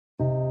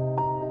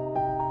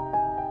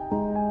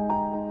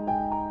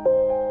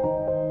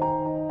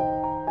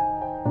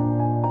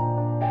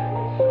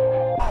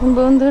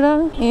বন্ধুরা,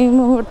 এই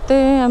মুহূর্তে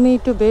আমি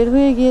একটু বের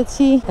হয়ে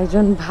গিয়েছি।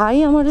 একজন ভাই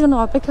আমার জন্য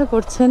অপেক্ষা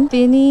করছেন।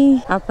 তিনি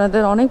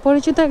আপনাদের অনেক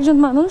পরিচিত একজন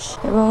মানুষ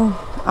এবং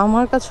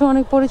আমার কাছেও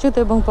অনেক পরিচিত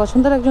এবং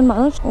পছন্দের একজন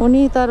মানুষ।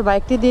 উনি তার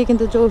বাইকটি দিয়ে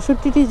কিন্তু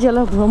 64টি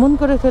জেলা ভ্রমণ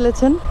করে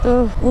ফেলেছেন। তো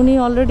উনি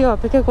অলরেডি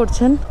অপেক্ষা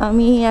করছেন।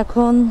 আমি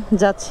এখন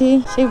যাচ্ছি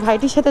সেই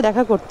ভাইটির সাথে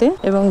দেখা করতে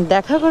এবং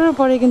দেখা করার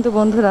পরে কিন্তু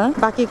বন্ধুরা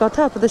বাকি কথা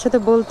আপনাদের সাথে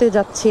বলতে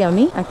যাচ্ছি।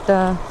 আমি একটা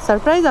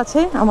সারপ্রাইজ আছে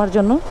আমার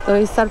জন্য। তো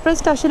এই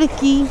সারপ্রাইজটা আসলে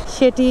কি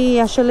সেটি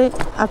আসলে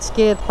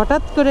আজকে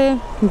হঠাৎ করে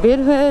বের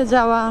হয়ে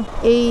যাওয়া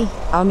এই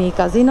আমি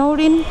কাজী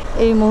নওরিন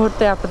এই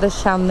মুহূর্তে আপনাদের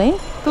সামনে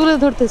তুলে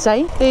ধরতে চাই।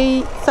 এই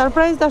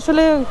সারপ্রাইজ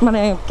আসলে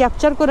মানে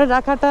ক্যাপচার করে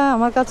রাখাটা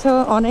আমার কাছে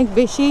অনেক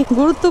বেশি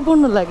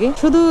গুরুত্বপূর্ণ লাগে।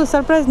 শুধু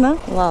সারপ্রাইজ না,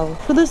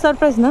 শুধু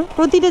সারপ্রাইজ না,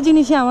 প্রতিটা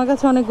জিনিসই আমার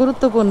কাছে অনেক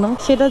গুরুত্বপূর্ণ।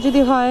 সেটা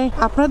যদি হয়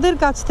আপনাদের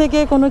কাছ থেকে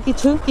কোনো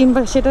কিছু,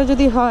 কিংবা সেটা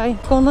যদি হয়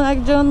কোনো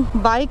একজন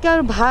বাইকার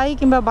ভাই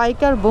কিংবা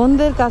বাইকার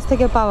বোনদের কাছ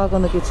থেকে পাওয়া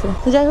কোনো কিছু।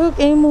 যাই হোক,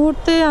 এই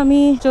মুহূর্তে আমি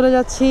চলে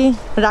যাচ্ছি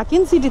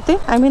রাকিন সিটিতে।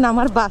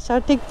 আমার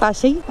বাসার ঠিক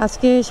পাশেই।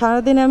 আজকে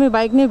সারাদিনে আমি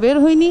বাইক নিয়ে বের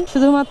হইনি,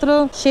 শুধুমাত্র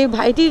সেই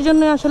ভাইটির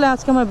জন্য আসলে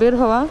আজকে আমার বের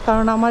হওয়া।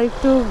 কারণ আমার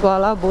একটু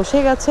গলা বসে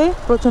গেছে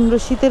প্রচন্ড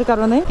শীতের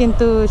কারণে।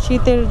 কিন্তু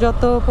শীতের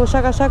যত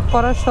পোশাক আশাক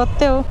পরার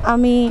সত্ত্বেও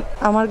আমি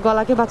আমার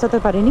গলাকে বাঁচাতে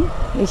পারিনি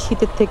এই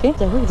শীতের থেকে।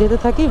 যাই হোক, যেতে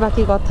থাকি,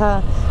 বাকি কথা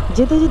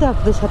যেতে যেতে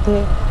আপনাদের সাথে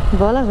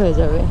বলা হয়ে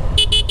যাবে।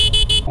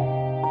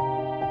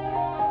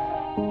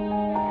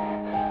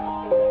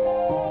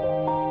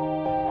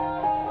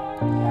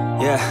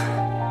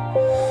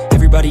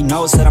 Everybody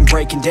knows that I'm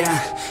breaking down.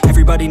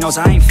 Everybody knows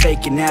I ain't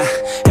faking now.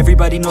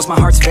 Everybody knows my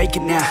heart's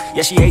vacant now.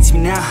 Yeah, she hates me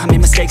now, I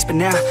made mistakes but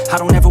now I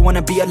don't ever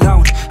wanna be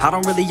alone. I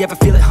don't really ever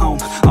feel at home.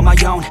 On my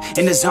own,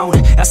 in the zone,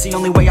 that's the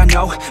only way I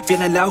know.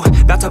 Feeling low,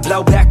 about to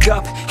blow back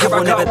up. Here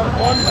I never...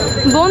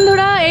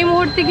 বন্ধুরা, এই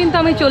মুহূর্তে কিন্তু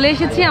আমি চলে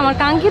এসেছি আমার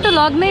কাঙ্ক্ষিত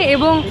লগ্নে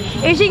এবং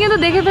এসে কিন্তু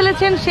দেখে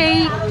ফেলেছেন সেই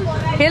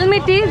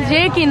হেলমেটটি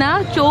যে কিনা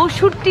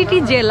 64টি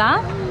জেলা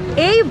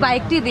এই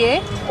বাইকটি দিয়ে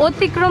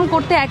অতিক্রম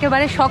করতে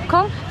একেবারে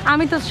সক্ষম।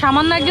 আমি তো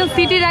সামান্য একজন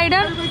সিটি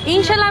রাইডার।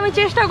 ইনশাল্লাহ আমি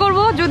চেষ্টা করব,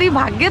 যদি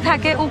ভাগ্যে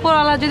থাকে,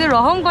 উপরওয়ালা যদি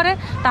রহম করে,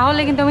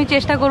 তাহলে কিন্তু আমি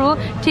চেষ্টা করব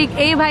ঠিক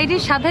এই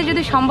ভাইটির সাথে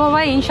যদি সম্ভব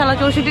হয় ইনশাল্লাহ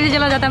 64টি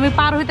জেলা যাতে আমি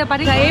পার হতে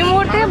পারি। এই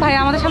মুহূর্তে ভাই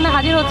আমাদের সামনে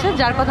হাজির হচ্ছে,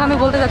 যার কথা আমি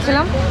বলতে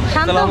যাচ্ছিলাম।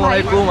 আসসালামু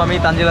আলাইকুম, আমি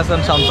তানজিল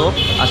হাসান শান্ত।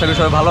 আশা করি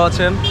সবাই ভালো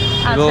আছেন।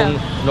 এবং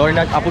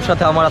নরিনা আপুর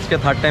সাথে আমার আজকে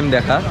থার্ড টাইম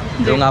দেখা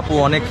এবং আপু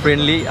অনেক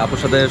ফ্রেন্ডলি, আপুর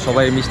সাথে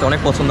সবাই মিশতে অনেক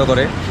পছন্দ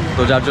করে।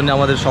 তো যার জন্য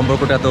আমাদের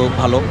সম্পর্কটা এত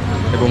ভালো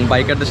এবং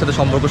বাইকারদের সাথে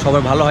সম্পর্ক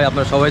সবাই ভালো হয়,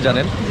 আপনারা সবাই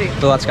জানেন।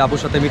 তো আজকে আপুর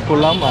সাথে মিট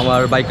করলাম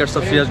আমার বাইকার্স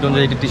অফ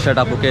সিরাজগঞ্জের একটি টি শার্ট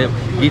আপুকে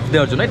গিফট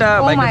দেওয়ার জন্য। এটা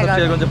বাইকার্স অফ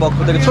সিরাজগঞ্জের পক্ষ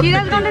থেকে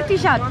সিরাজগঞ্জের টি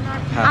শার্ট।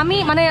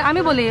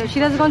 আমি বলি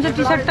সিরাজগঞ্জের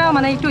টি শার্টটা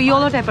মানে একটু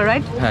ইয়েলো টাইপের,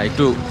 রাইট? হ্যাঁ,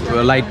 একটু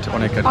লাইট,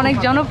 অনেক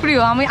জনপ্রিয়।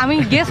 আমি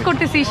গেস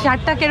করতেছি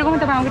শার্টটা কিরকম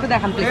হতে পারে, আমাকে একটু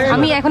দেখান প্লিজ।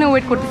 আমি এখনো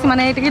ওয়েট করতেছি,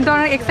 মানে এটা কিন্তু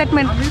অনেক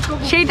এক্সাইটমেন্ট।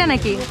 সেইটা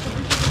নাকি?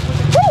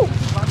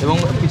 এবং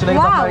পিছনে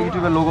কিন্তু আপনার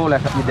ইউটিউবের লোগো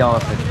লেখা দেওয়া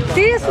আছে।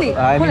 সিরিয়াসলি?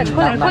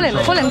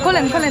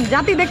 খোলেন,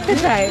 জাতি দেখতে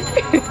চায়।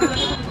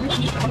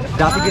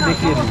 জাতিকে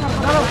দেখিয়ে দিই।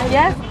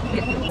 Yes.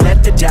 Let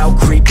the doubt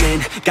creep in.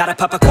 Gotta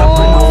pop a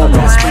couple more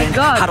aspirin.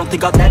 I don't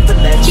think I'll ever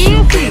let you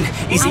in.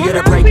 Easier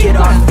to break it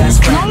off best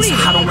friends.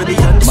 I don't really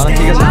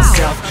understand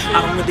myself. I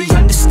don't really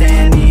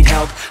understand, need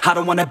help. I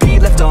don't wanna be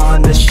left on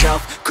the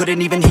shelf.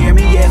 Couldn't even hear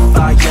me if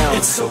I yelled.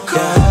 It's so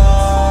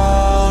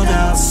cold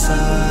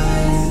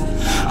outside.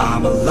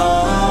 I'm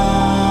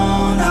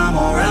alone, I'm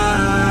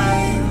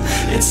alright.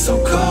 It's so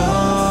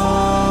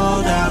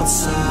cold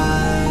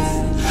outside.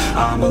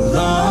 I'm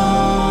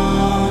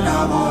alone,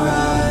 I'm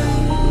alright.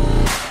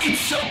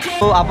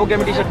 তো আপুকে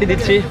আমি টি শার্টটি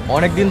দিচ্ছি।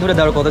 অনেকদিন ধরে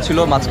দেওয়ার কথা ছিল,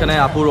 মাঝখানে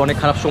আপুর অনেক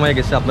খারাপ সময়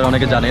গেছে, আপনারা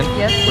অনেকে জানেন।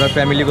 ওনার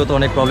ফ্যামিলিগত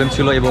অনেক প্রবলেম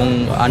ছিল এবং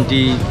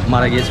আন্টি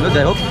মারা গিয়েছিল।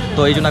 যাই হোক,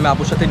 তো এই জন্য আমি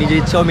আপুর সাথে নিজের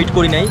ইচ্ছাও মিট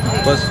করি নাই।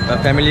 বিকজ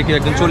ফ্যামিলিকে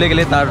একজন চলে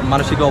গেলে তার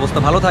মানসিক অবস্থা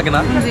ভালো থাকে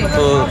না।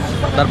 তো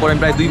তারপরে আমি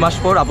প্রায় 2 মাস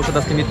পর আপুর সাথে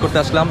আজকে মিট করতে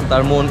আসলাম।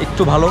 তার মন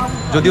একটু ভালো,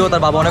 যদিও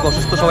তার বাবা অনেক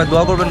অসুস্থ। সবাই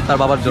দোয়া করবেন তার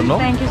বাবার জন্য।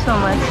 Thank you so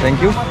much. Thank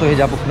you. তো এই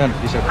যে আপু আপনার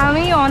টি শার্ট,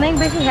 আমি অনেক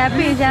বেশি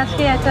হ্যাপি যে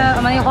আজকে একটা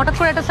মানে হঠাৎ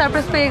করে একটা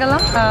সারপ্রাইজ পেয়ে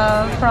গেলাম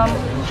ফ্রম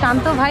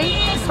শান্ত ভাই,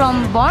 ফ্রম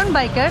বর্ন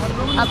বাইকার।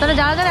 আপনারা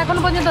যারা যারা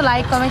এখনো পর্যন্ত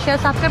লাইক, কমেন্ট,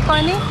 শেয়ার, সাবস্ক্রাইব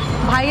করেনি,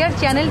 ভাইয়ার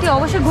চ্যানেলটি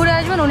অবশ্যই ঘুরে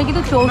আসবেন। উনি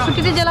কিন্তু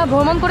 64টি জেলা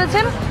ভ্রমণ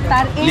করেছেন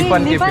তার এই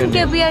লিফান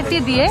কেপিআরটি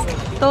দিয়ে।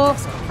 তো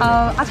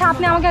আচ্ছা,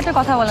 আপনি আমাকে একটা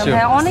কথা বলেন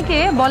ভাই, অনেকে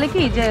বলে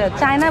কি যে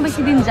চায়না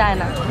বেশি দিন যায়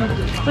না,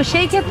 তো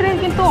সেই ক্ষেত্রে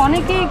কিন্তু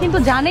অনেকে কিন্তু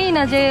জানেই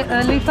না যে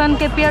লিফান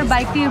কেপিআর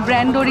বাইকটির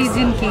ব্র্যান্ড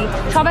অরিজিন কি।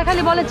 সবাই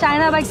খালি বলে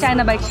চায়না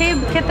বাইক। সেই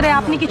ক্ষেত্রে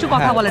আপনি কিছু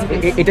কথা বলেন।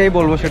 এটাই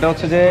বলবো, সেটা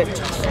হচ্ছে যে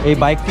এই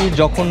বাইকটি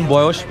যখন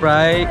বয়স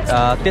প্রায়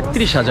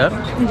 33,000,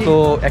 তো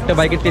একটা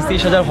বাইকের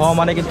 33,000 হওয়া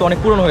মানে কিন্তু অনেক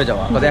পুরনো হয়ে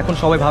যাওয়া। এখন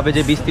সবাই ভাবে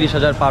যে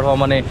 20-30,000 পার হওয়া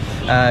মানে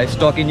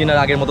স্টক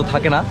ইঞ্জিনের আগের মতো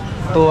থাকে না।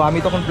 তো আমি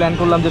তখন প্ল্যান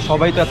করলাম যে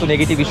সবাই তো এত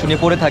নেগেটিভ ইস্যু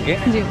নিয়ে পড়ে থাকে।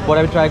 পরে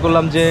আমি ট্রাই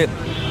করলাম যে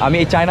আমি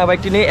এই চায়না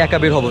বাইকটি নিয়ে একা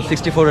বের হবো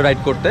 64-এ রাইড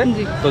করতে।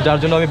 তো যার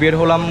জন্য আমি বের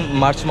হলাম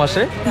মার্চ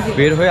মাসে।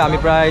 বের হয়ে আমি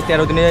প্রায়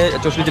 13 দিনে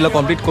 64 জেলা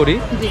কমপ্লিট করি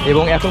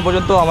এবং এখন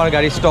পর্যন্ত আমার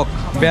গাড়ি স্টক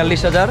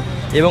 42,000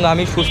 এবং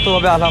আমি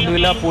সুস্থভাবে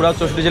আলহামদুলিল্লাহ পুরো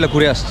 64 জেলা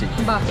ঘুরে আসছি।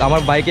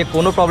 আমার বাইকে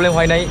কোনো প্রবলেম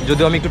হয় নাই,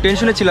 যদিও আমি একটু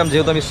টেনশনে ছিলাম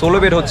যেহেতু আমি সোলো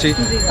বের হচ্ছি,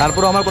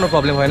 তারপরেও আমার কোনো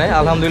প্রবলেম হয় নাই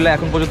আলহামদুলিল্লাহ।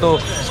 এখন পর্যন্ত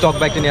স্টক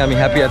বাইকটা নিয়ে আমি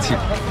হ্যাপি আছি,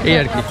 এই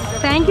আর কি।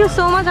 থ্যাংক ইউ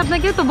সো মাচ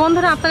আপনাকে। তো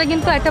বন্ধুরা, আপনারা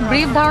কিন্তু একটা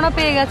ব্রিফ ধারণা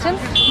পেয়ে গেছেন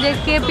যে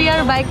কেপিআর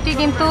বাইকটি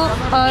কিন্তু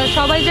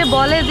সবাই যে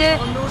বলে যে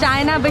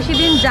চায় না, বেশি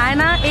দিন যায়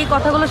না, এই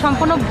কথাগুলো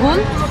সম্পূর্ণ ভুল।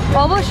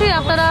 অবশ্যই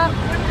আপনারা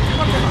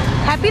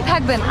হ্যাপি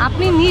থাকবেন,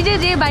 আপনি নিজে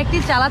যে বাইকটি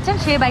চালাচ্ছেন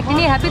সেই বাইকটি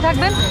নিয়ে হ্যাপি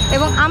থাকবেন,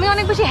 এবং আমি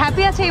অনেক বেশি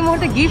হ্যাপি আছি এই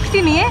মুহূর্তে গিফটটি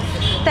নিয়ে।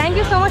 থ্যাংক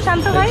ইউ সো মাচ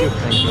শান্ত ভাই।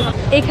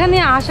 এখানে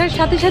আসার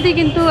সাথে সাথে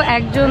কিন্তু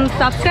একজন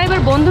সাবস্ক্রাইবার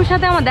বন্ধুর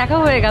সাথে আমার দেখা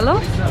হয়ে গেল।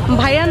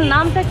 ভাইয়ার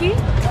নামটা কি?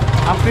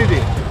 আফ্রিদি।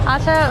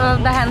 আচ্ছা,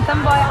 দ্য হ্যান্ডসাম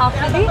বয়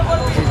আফ্রিদি,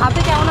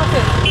 আপনি কেমন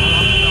আছেন?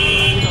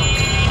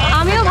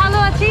 আমিও ভালো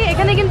আছি।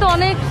 এখানে কিন্তু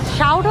অনেক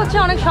শাউট হচ্ছে,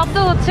 অনেক শব্দ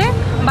হচ্ছে,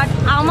 বাট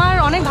আমার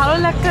অনেক ভালো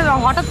লাগছে।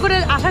 হঠাৎ করে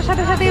আসার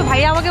সাথে সাথে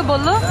ভাইয়া আমাকে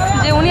বললো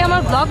যে উনি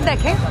আমার ব্লগ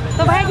দেখে।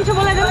 তো ভাইয়া কিছু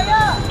বলে দেন।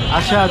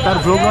 আচ্ছা, তার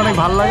ব্লগ অনেক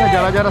ভালো লাগে।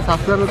 যারা যারা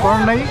সাবস্ক্রাইব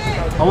করেন নাই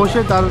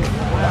অবশ্যই তার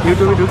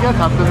ইউটিউবে ঢুকে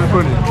সাবস্ক্রাইব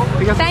করে নিন,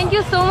 ঠিক আছে? Thank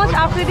you so much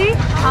Afridi.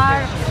 আর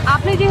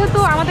আপনি যেহেতু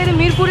আমাদের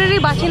মিরপুরেরই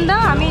বাসিন্দা,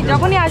 আমি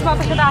যখনই আসবো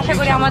আপনার সাথে আশা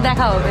করি আমার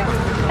দেখা হবে।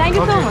 Thank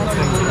you so much.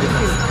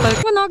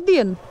 Knock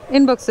দিয়েন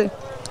ইনবক্সে।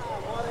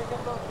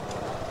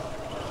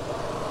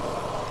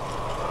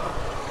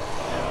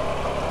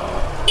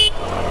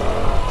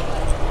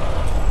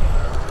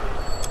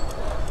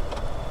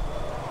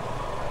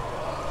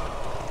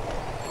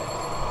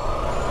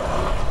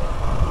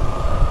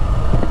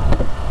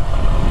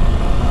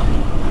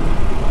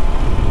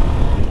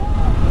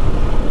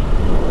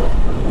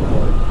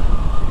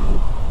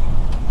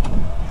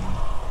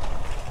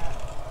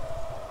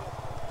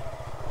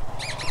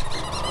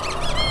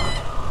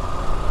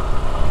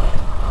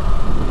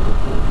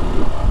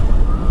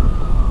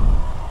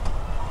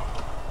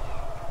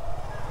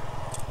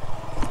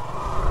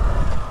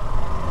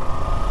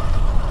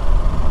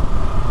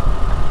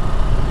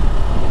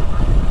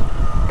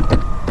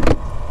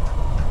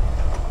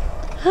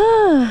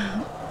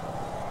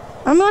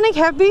 আমি অনেক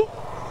হ্যাপি।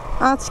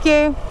 আজকে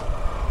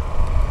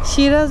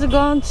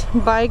সিরাজগঞ্জ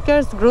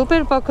বাইকার্স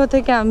গ্রুপের পক্ষ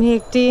থেকে আমি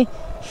একটি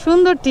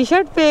সুন্দর টি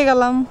শার্ট পেয়ে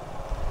গেলাম,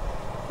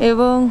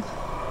 এবং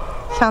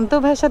শান্ত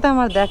ভাইয়ের সাথে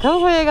আমার দেখাও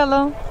হয়ে গেল।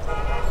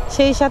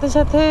 সেই সাথে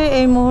সাথে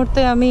এই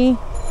মুহূর্তে আমি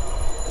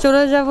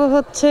চলে যাব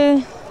হচ্ছে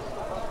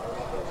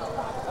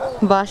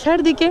বাসার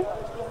দিকে।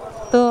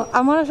 তো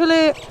আমার আসলে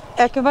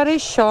একেবারেই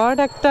শর্ট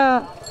একটা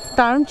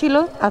টার্ম ছিল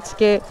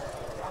আজকে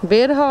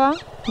বের হওয়া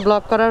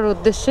ব্লগ করার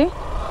উদ্দেশ্যে,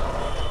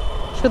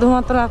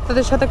 শুধুমাত্র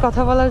আপনাদের সাথে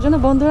কথা বলার জন্য।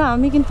 বন্ধুরা,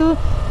 আমি কিন্তু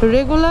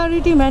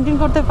রেগুলারিটি মেনটেন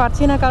করতে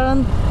পারছি না, কারণ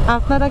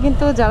আপনারা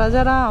কিন্তু যারা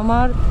যারা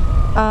আমার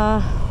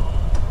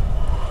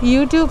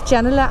ইউটিউব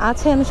চ্যানেলে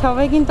আছেন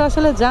সবাই কিন্তু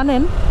আসলে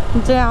জানেন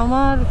যে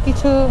আমার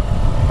কিছু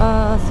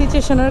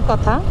সিচুয়েশনের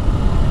কথা।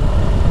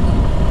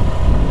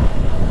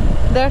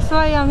 দ্যাটস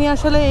ওয়াই আমি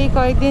আসলে এই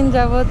কয়েকদিন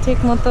যাবৎ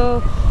ঠিকমতো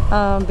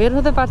বের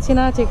হতে পারছি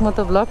না,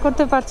 ঠিকমতো ব্লগ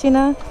করতে পারছি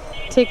না,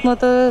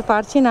 ঠিকমতো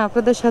পারছি না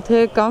আপনাদের সাথে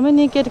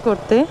কমিউনিকেট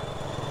করতে।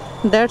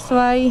 দ্যাটস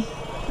ওয়াই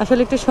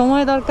আসলে একটু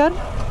সময় দরকার।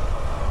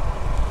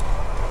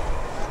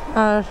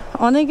 আর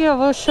অনেকে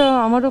অবশ্য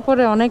আমার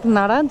উপরে অনেক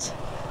নারাজ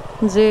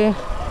যে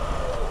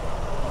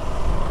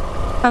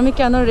আমি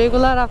কেন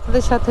রেগুলার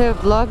আপনাদের সাথে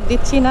ব্লগ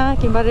দিচ্ছি না,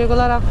 কিংবা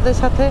রেগুলার আপনাদের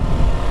সাথে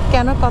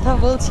কেন কথা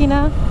বলছি না।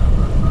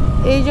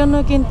 এই জন্য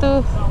কিন্তু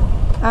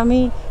আমি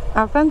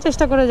আপ্রাণ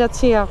চেষ্টা করে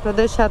যাচ্ছি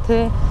আপনাদের সাথে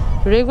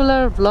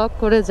রেগুলার ব্লগ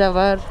করে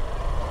যাওয়ার।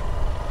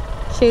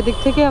 সেই দিক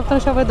থেকে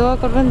আপনারা সবাই দোয়া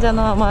করবেন যেন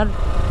আমার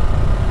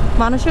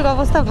মানসিক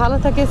অবস্থা ভালো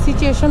থাকে,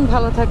 সিচুয়েশন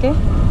ভালো থাকে,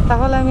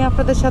 তাহলে আমি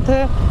আপনাদের সাথে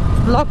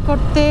ব্লগ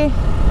করতে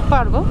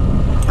পারবো,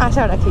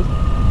 আশা রাখি।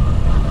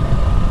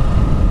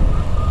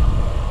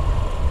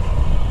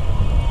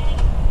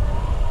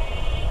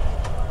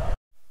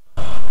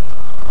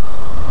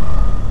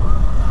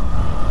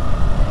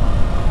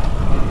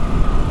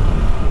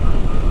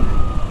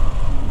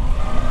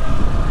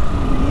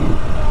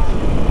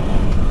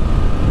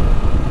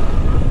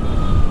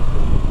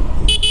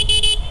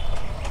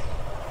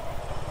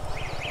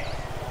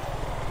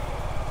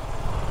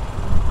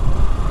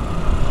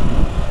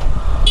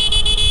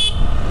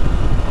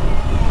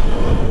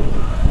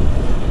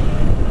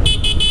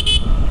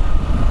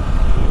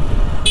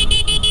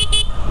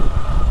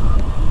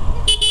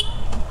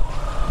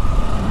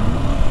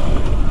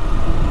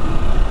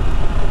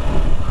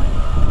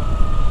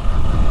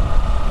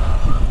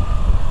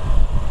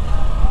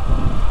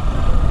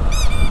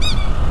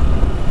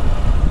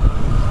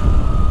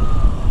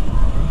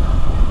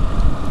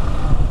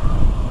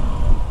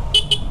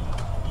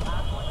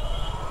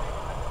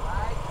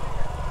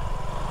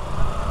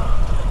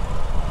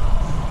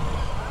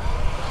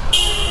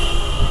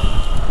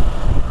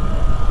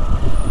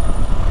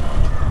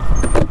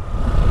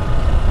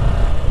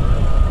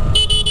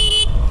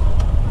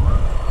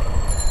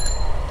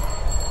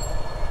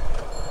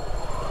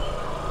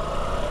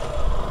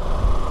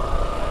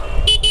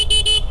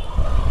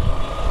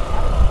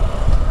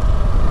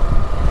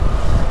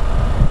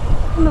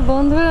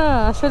 বন্ধুরা,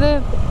 আসলে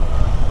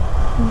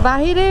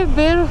বাহিরে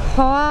বের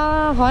হওয়া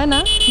হয় না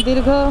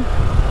দীর্ঘ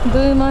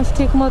 2 মাস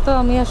ঠিক মতো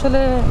আমি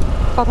আসলে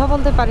কথা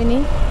বলতে পারিনি,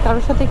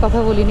 কারোর সাথেই কথা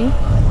বলিনি।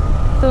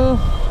 তো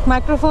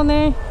মাইক্রোফোনে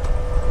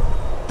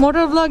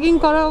মোটর ব্লগিং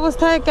করা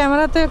অবস্থায়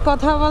ক্যামেরাতে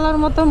কথা বলার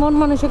মতো মন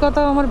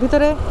মানসিকতা আমার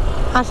ভিতরে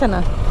আসে না।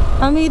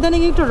 আমি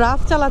ইদানিং একটু রাফ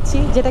চালাচ্ছি,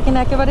 যেটা কিনা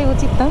একেবারেই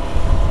উচিত না।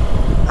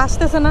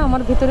 আসতেছে না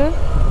আমার ভিতরে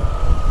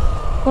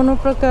কোনো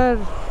প্রকার,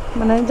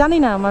 মানে জানি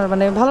না, আমার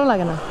মানে ভালো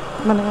লাগে না,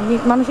 মানে আমি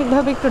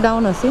মানসিকভাবে একটু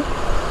ডাউন আছি।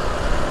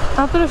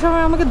 আপনারা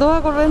সবাই আমাকে দোয়া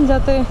করবেন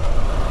যাতে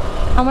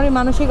আমার এই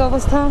মানসিক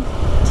অবস্থা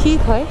ঠিক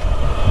হয়।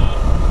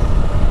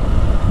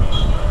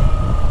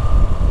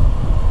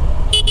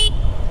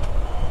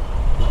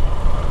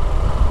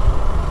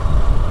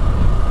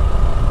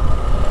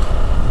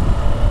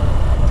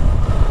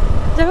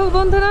 যাই হোক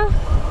বন্ধুরা,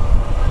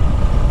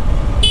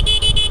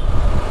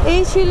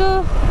 এই ছিল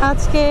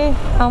আজকে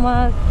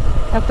আমার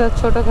একটা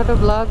ছোটোখাটো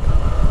ব্লগ।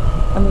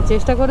 আমি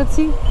চেষ্টা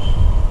করেছি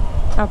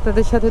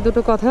আপনাদের সাথে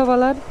দুটো কথা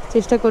বলার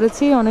চেষ্টা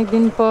করেছি। অনেক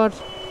দিন পর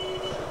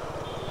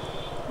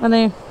মানে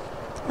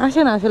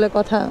আসে না আসলে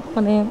কথা,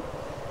 মানে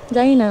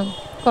জানি না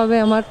কবে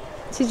আমার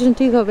সিচুয়েশন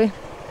ঠিক হবে,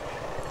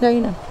 জানি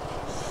না।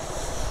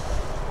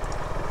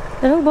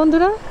 যাই হোক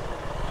বন্ধুরা,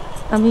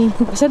 আমি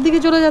বাসার দিকে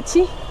চলে যাচ্ছি।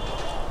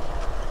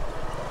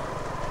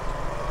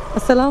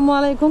 আসসালামু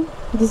আলাইকুম,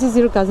 this is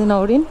your Kazi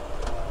Nowrin.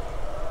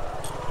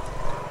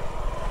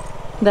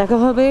 দেখা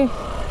হবে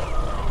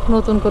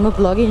নতুন কোনো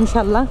ব্লগে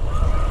ইনশাল্লাহ,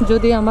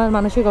 যদি আমার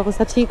মানসিক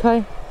অবস্থা ঠিক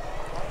হয়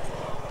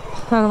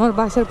আর আমার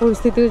বাসার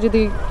পরিস্থিতিও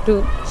যদি একটু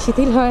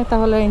শিথিল হয়,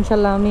 তাহলে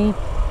ইনশাল্লাহ আমি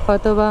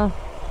হয়তোবা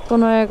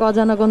কোনো এক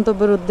অজানা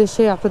গন্তব্যের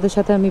উদ্দেশ্যে আপনাদের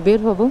সাথে আমি বের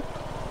হব।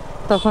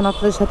 তখন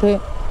আপনাদের সাথে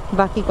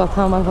বাকি কথা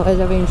আমার হয়ে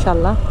যাবে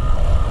ইনশাল্লাহ।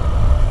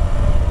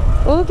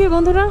 ওকে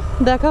বন্ধুরা,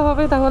 দেখা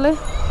হবে তাহলে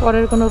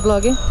পরের কোনো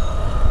ব্লগে।